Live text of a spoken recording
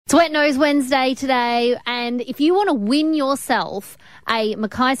It's Wet Nose Wednesday today, and if you want to win yourself a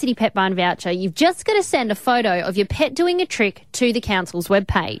Mackay City Pet Barn voucher, you've just got to send a photo of your pet doing a trick to the council's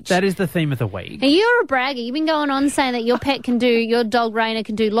webpage. That is the theme of the week. Now, you're a bragger. You've been going on saying that your pet can do, your dog Rainer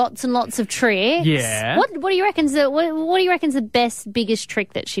can do lots and lots of tricks. Yeah. What do you reckon's the best, biggest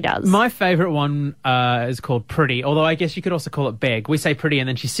trick that she does? My favourite one is called Pretty, although I guess you could also call it Beg. We say Pretty, and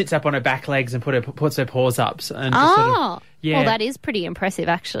then she sits up on her back legs and puts her paws up. And just sort of, yeah. Well, that is pretty impressive,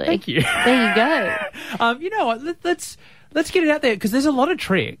 actually. Thank you. There you go. You know what? Let's get it out there, because there's a lot of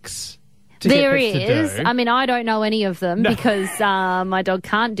tricks. There is. I mean, I don't know any of them because my dog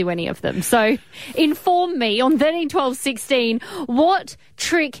can't do any of them. So inform me on 13, 12, 16 what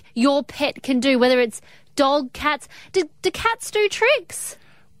trick your pet can do, whether it's dog, cats. Do cats do tricks?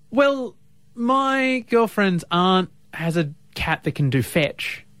 Well, my girlfriend's aunt has a cat that can do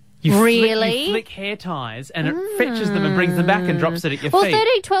fetch. You flick hair ties and it fetches them and brings them back and drops it at your feet. Well,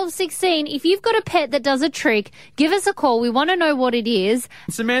 13, 12, 16, if you've got a pet that does a trick, give us a call. We want to know what it is.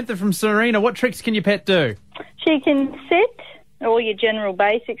 Samantha from Serena, what tricks can your pet do? She can sit, all your general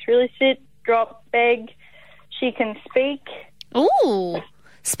basics, really sit, drop, beg. She can speak. Ooh,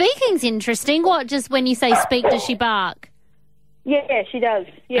 speaking's interesting. What, just when you say speak, does she bark? Yeah, she does.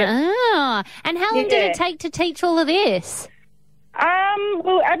 Yeah. Ah, and how long did it take to teach all of this?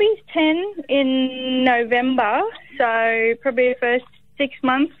 Well, Abby's 10 in November, so probably the first 6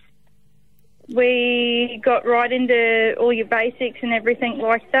 months we got right into all your basics and everything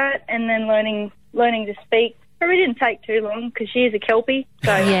like that, and then learning to speak. Probably didn't take too long because she is a Kelpie,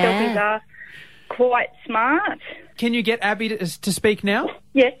 so Kelpies are quite smart. Can you get Abby to speak now?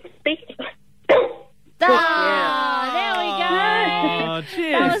 Yes, speak. There we go. Oh,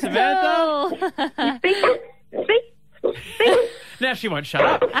 cheers, Samantha. Speak. Now she won't shut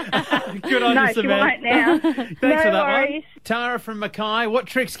up. Good on you, Samantha. No, she won't now. Thanks no for that worries. one. Tara from Mackay, what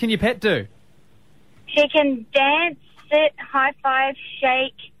tricks can your pet do? She can dance, sit, high five,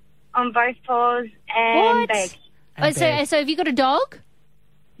 shake on both paws, and beg. So have you got a dog?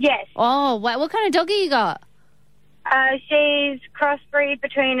 Yes. Oh, wow. What kind of dog have you got? She's crossbreed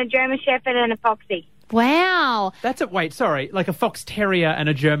between a German Shepherd and a Foxy. Wow. Like a Fox Terrier and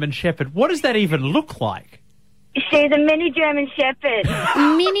a German Shepherd. What does that even look like? She's a mini German Shepherd.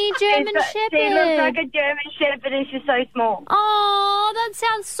 Mini German Shepherd. She looks like a German Shepherd and she's so small. Oh, that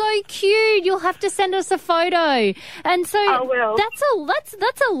sounds so cute. You'll have to send us a photo. And so I will. That's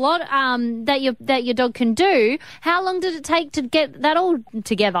a lot that your dog can do. How long did it take to get that all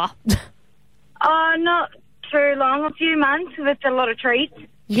together? Not too long, a few months with a lot of treats.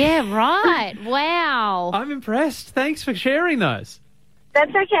 Yeah, right. Wow. I'm impressed. Thanks for sharing those.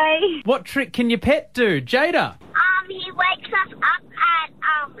 That's okay. What trick can your pet do? Jada? He wakes us up at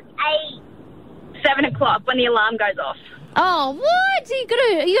 7 o'clock when the alarm goes off. Oh, what? You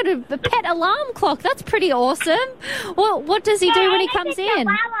got a pet alarm clock. That's pretty awesome. What does he do when he comes in?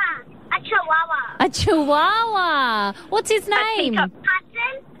 A chihuahua. A chihuahua. What's his name?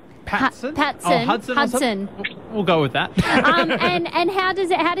 Hudson. Patson. Oh, Hudson. We'll go with that. And how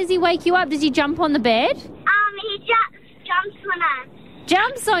does he wake you up? Does he jump on the bed? He jumps on us.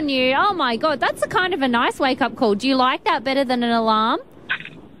 Jumps on you. Oh my God, that's a kind of a nice wake up call. Do you like that better than an alarm?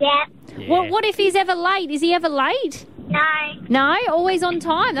 Yeah. What if he's ever late? Is he ever late? No, always on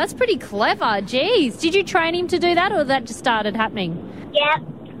time. That's pretty clever. Jeez, did you train him to do that, or that just started happening? Yep.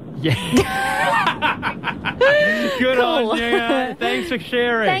 Yeah. Good on you. Thanks for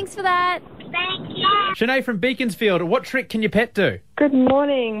sharing. Thanks for that. Thank you. Sinead from Beaconsfield, what trick can your pet do? Good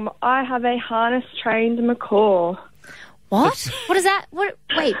morning. I have a harness-trained macaw. What? What is that?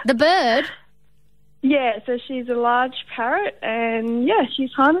 Wait, the bird? Yeah, so she's a large parrot, and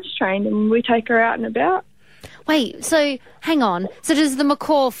she's harness-trained, and we take her out and about. Wait, so hang on. So does the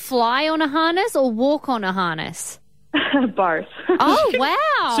macaw fly on a harness or walk on a harness? Both. Oh,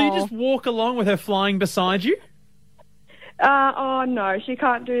 wow. So you just walk along with her flying beside you? No, she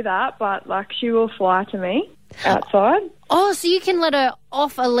can't do that, but, she will fly to me outside. Oh, so you can let her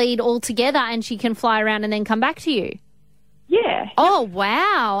off a lead altogether and she can fly around and then come back to you? Yeah. Oh,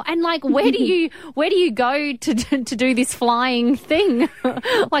 wow. And, where do you go to do this flying thing?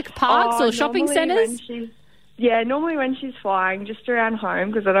 Like parks or shopping centres? Normally when she's flying, just around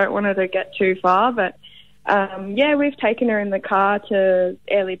home, because I don't want her to get too far, but... we've taken her in the car to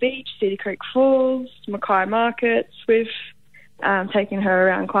Airlie Beach, City Creek Falls, Mackay Markets. We've taken her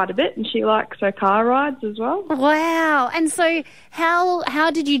around quite a bit, and she likes her car rides as well. Wow. And so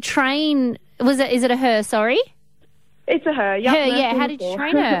how did you train? Is it a her, sorry? It's a her, yeah. Her, yeah. How did you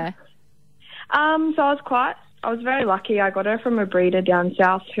train her? So I was very lucky. I got her from a breeder down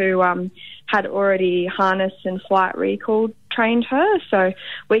south who had already harnessed and flight recalled trained her. So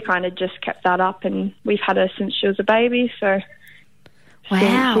we kind of just kept that up, and we've had her since she was a baby. So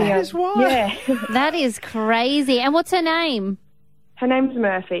wow, that is wild. Yeah. that is crazy. And what's her name? Her name's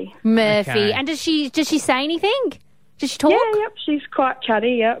Murphy. Murphy. Okay. And does she say anything? Does she talk? Yeah, yep, she's quite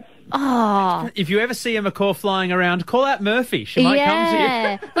chatty, yep. Oh, If you ever see a macaw flying around, call out Murphy. She might come to you.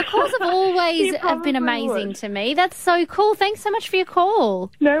 yeah. Macaws have always have been probably amazing would. to me. That's so cool. Thanks so much for your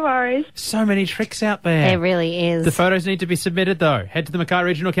call. No worries. So many tricks out there. It really is. The photos need to be submitted, though. Head to the Mackay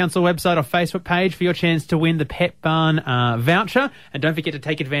Regional Council website or Facebook page for your chance to win the Pet Barn voucher. And don't forget to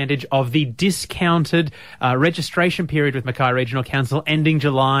take advantage of the discounted registration period with Mackay Regional Council ending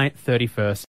July 31st.